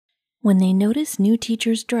When they notice new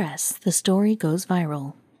teacher's dress, the story goes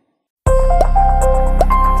viral.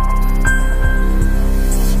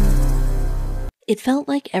 It felt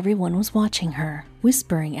like everyone was watching her,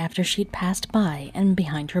 whispering after she'd passed by and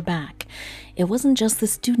behind her back. It wasn't just the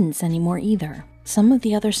students anymore either. Some of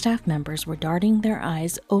the other staff members were darting their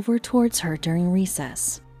eyes over towards her during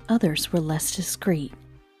recess. Others were less discreet.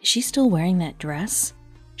 Is she still wearing that dress?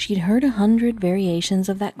 She'd heard 100 variations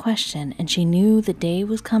of that question, and she knew the day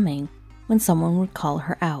was coming when someone would call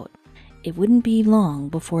her out. It wouldn't be long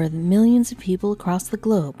before the millions of people across the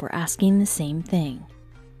globe were asking the same thing.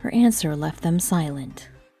 Her answer left them silent.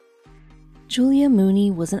 Julia Mooney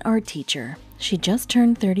was an art teacher. She just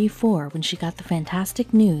turned 34 when she got the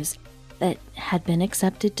fantastic news that had been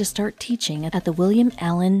accepted to start teaching at the William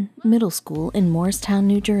Allen Middle School in Morristown,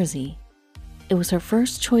 New Jersey. It was her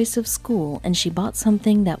first choice of school, and she bought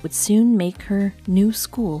something that would soon make her new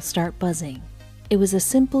school start buzzing. It was a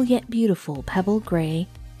simple yet beautiful pebble gray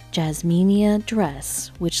Jasminia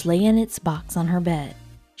dress which lay in its box on her bed.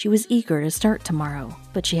 She was eager to start tomorrow,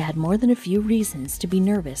 but she had more than a few reasons to be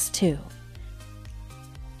nervous too.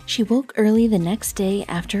 She woke early the next day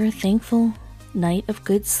after a thankful night of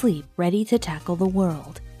good sleep, ready to tackle the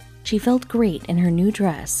world. She felt great in her new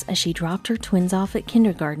dress as she dropped her twins off at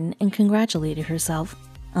kindergarten and congratulated herself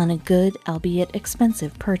on a good, albeit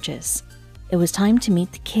expensive, purchase. It was time to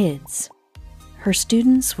meet the kids. Her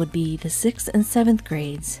students would be the 6th and 7th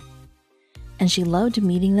grades, and she loved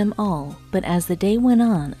meeting them all, but as the day went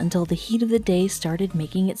on until the heat of the day started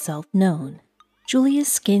making itself known, Julia's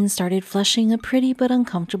skin started flushing a pretty but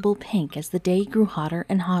uncomfortable pink as the day grew hotter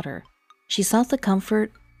and hotter. She sought the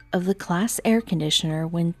comfort of the class air conditioner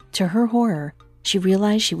when, to her horror, she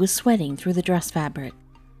realized she was sweating through the dress fabric.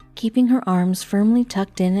 Keeping her arms firmly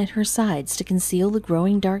tucked in at her sides to conceal the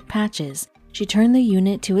growing dark patches, she turned the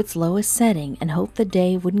unit to its lowest setting and hoped the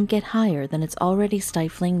day wouldn't get higher than its already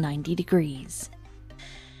stifling 90 degrees.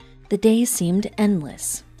 The day seemed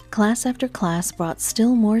endless. Class after class brought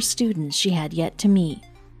still more students she had yet to meet.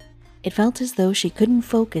 It felt as though she couldn't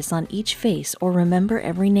focus on each face or remember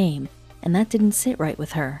every name, and that didn't sit right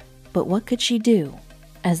with her. But what could she do?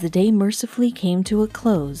 As the day mercifully came to a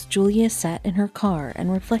close, Julia sat in her car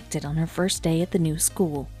and reflected on her first day at the new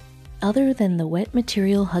school. Other than the wet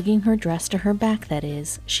material hugging her dress to her back, that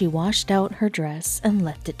is, she washed out her dress and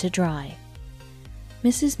left it to dry.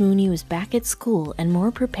 Mrs. Mooney was back at school and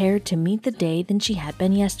more prepared to meet the day than she had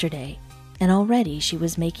been yesterday, and already she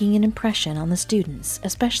was making an impression on the students,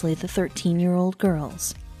 especially the 13-year-old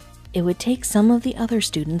girls. It would take some of the other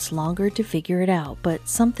students longer to figure it out, but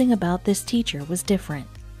something about this teacher was different.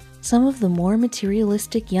 Some of the more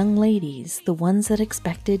materialistic young ladies, the ones that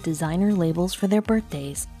expected designer labels for their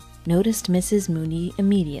birthdays, noticed Mrs. Mooney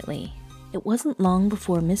immediately. It wasn't long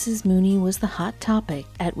before Mrs. Mooney was the hot topic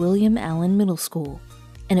at William Allen Middle School,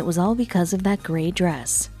 and it was all because of that gray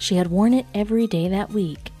dress. She had worn it every day that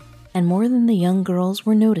week, and more than the young girls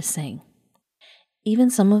were noticing. Even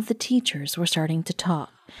some of the teachers were starting to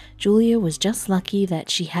talk. Julia was just lucky that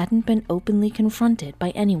she hadn't been openly confronted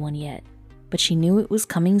by anyone yet, but she knew it was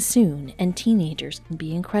coming soon, and teenagers can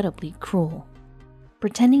be incredibly cruel.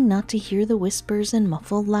 Pretending not to hear the whispers and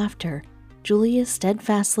muffled laughter, Julia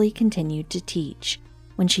steadfastly continued to teach.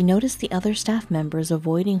 When she noticed the other staff members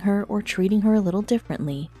avoiding her or treating her a little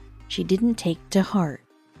differently, she didn't take to heart.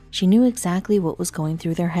 She knew exactly what was going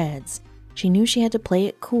through their heads. She knew she had to play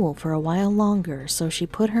it cool for a while longer, so she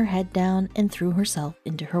put her head down and threw herself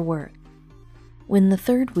into her work. When the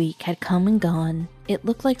third week had come and gone, it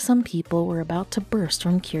looked like some people were about to burst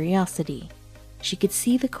from curiosity. She could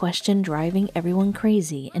see the question driving everyone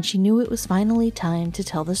crazy, and she knew it was finally time to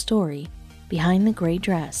tell the story behind the gray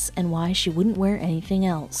dress and why she wouldn't wear anything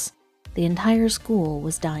else. The entire school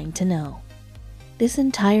was dying to know. This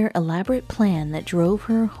entire elaborate plan that drove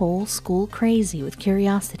her whole school crazy with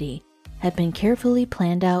curiosity had been carefully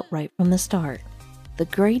planned out right from the start. The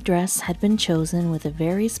gray dress had been chosen with a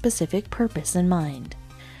very specific purpose in mind.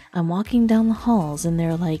 I'm walking down the halls and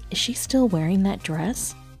they're like, is she still wearing that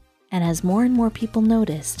dress? And as more and more people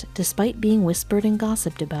noticed, despite being whispered and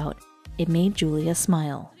gossiped about, it made Julia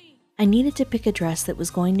smile. I needed to pick a dress that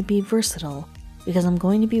was going to be versatile because I'm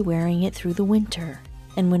going to be wearing it through the winter.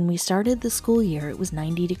 And when we started the school year, it was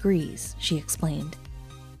 90 degrees, she explained.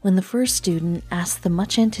 When the first student asked the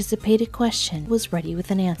much-anticipated question, was ready with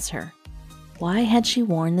an answer. Why had she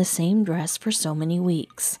worn the same dress for so many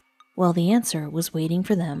weeks? Well, the answer was waiting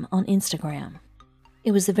for them on Instagram.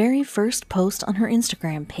 It was the very first post on her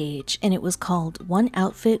Instagram page, and it was called One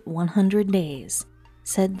Outfit 100 Days.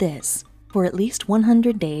 Said this, for at least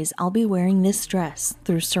 100 days I'll be wearing this dress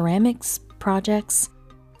through ceramics, projects,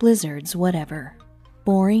 blizzards, whatever.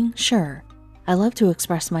 Boring? Sure. I love to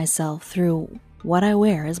express myself through what I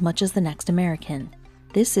wear as much as the next American.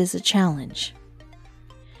 This is a challenge.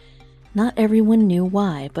 Not everyone knew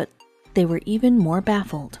why, but they were even more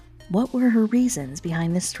baffled. What were her reasons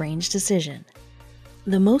behind this strange decision?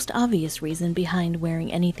 The most obvious reason behind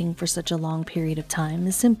wearing anything for such a long period of time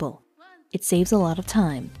is simple. It saves a lot of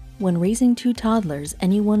time. When raising 2 toddlers,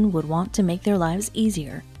 anyone would want to make their lives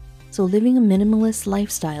easier, so living a minimalist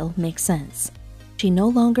lifestyle makes sense. She no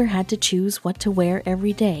longer had to choose what to wear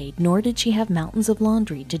every day, nor did she have mountains of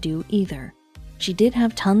laundry to do either. She did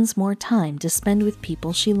have tons more time to spend with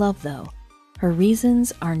people she loved though. Her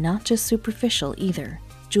reasons are not just superficial either.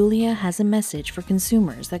 Julia has a message for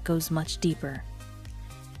consumers that goes much deeper.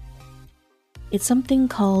 It's something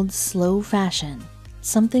called slow fashion,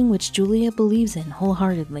 something which Julia believes in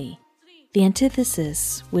wholeheartedly. The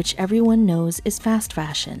antithesis, which everyone knows, is fast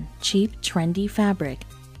fashion, cheap, trendy fabric,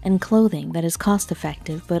 and clothing that is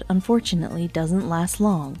cost-effective but unfortunately doesn't last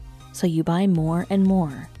long, so you buy more and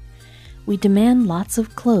more. We demand lots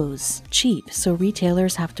of clothes, cheap, so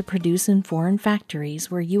retailers have to produce in foreign factories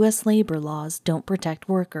where US labor laws don't protect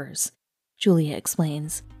workers. Julia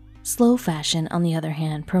explains. Slow fashion, on the other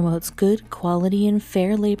hand, promotes good quality and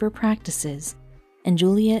fair labor practices, and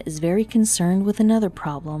Julia is very concerned with another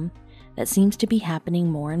problem that seems to be happening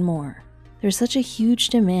more and more. There's such a huge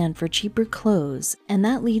demand for cheaper clothes, and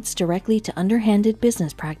that leads directly to underhanded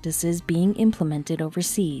business practices being implemented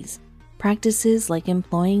overseas. Practices like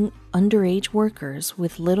employing underage workers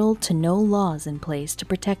with little to no laws in place to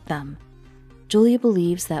protect them. Julia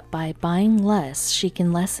believes that by buying less, she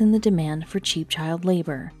can lessen the demand for cheap child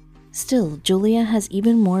labor. Still, Julia has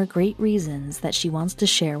even more great reasons that she wants to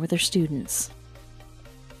share with her students.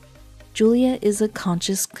 Julia is a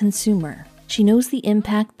conscious consumer. She knows the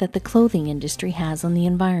impact that the clothing industry has on the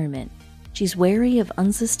environment. She's wary of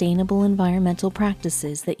unsustainable environmental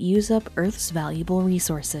practices that use up Earth's valuable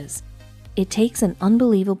resources. It takes an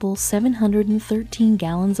unbelievable 713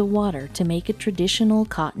 gallons of water to make a traditional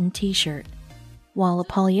cotton t-shirt, while a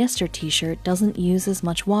polyester t-shirt doesn't use as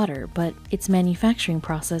much water, but its manufacturing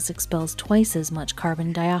process expels twice as much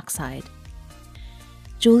carbon dioxide.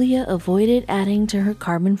 Julia avoided adding to her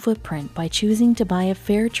carbon footprint by choosing to buy a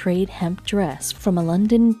fair trade hemp dress from a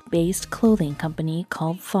London-based clothing company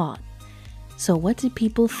called Thought. So what did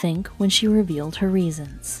people think when she revealed her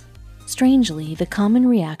reasons? Strangely, the common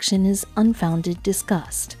reaction is unfounded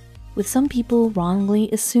disgust, with some people wrongly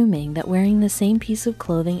assuming that wearing the same piece of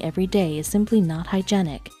clothing every day is simply not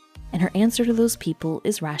hygienic, and her answer to those people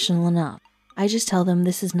is rational enough. I just tell them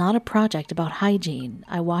this is not a project about hygiene.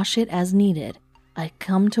 I wash it as needed. I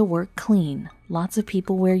come to work clean. Lots of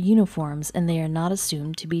people wear uniforms and they are not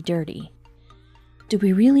assumed to be dirty. Do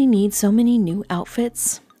we really need so many new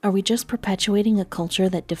outfits? Are we just perpetuating a culture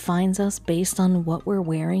that defines us based on what we're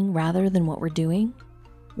wearing rather than what we're doing?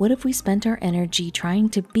 What if we spent our energy trying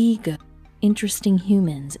to be good, interesting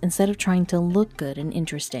humans instead of trying to look good and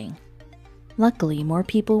interesting? Luckily, more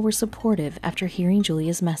people were supportive after hearing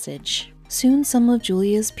Julia's message. Soon some of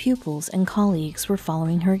Julia's pupils and colleagues were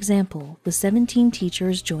following her example, with 17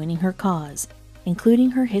 teachers joining her cause,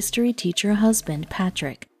 including her history teacher husband,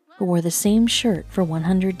 Patrick, who wore the same shirt for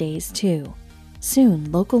 100 days too. Soon,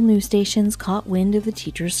 local news stations caught wind of the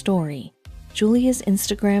teacher's story. Julia's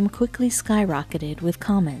Instagram quickly skyrocketed with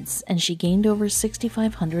comments, and she gained over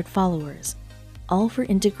 6,500 followers, all for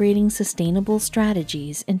integrating sustainable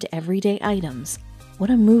strategies into everyday items. What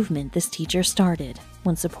a movement this teacher started,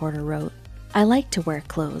 one supporter wrote. I like to wear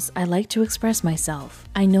clothes. I like to express myself.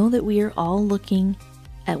 I know that we are all looking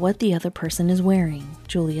at what the other person is wearing,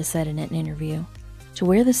 Julia said in an interview. To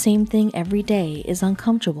wear the same thing every day is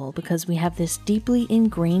uncomfortable because we have this deeply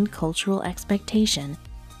ingrained cultural expectation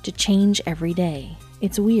to change every day.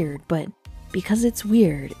 It's weird, but because it's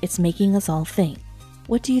weird, it's making us all think.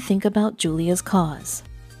 What do you think about Julia's cause?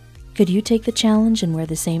 Could you take the challenge and wear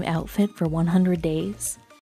the same outfit for 100 days?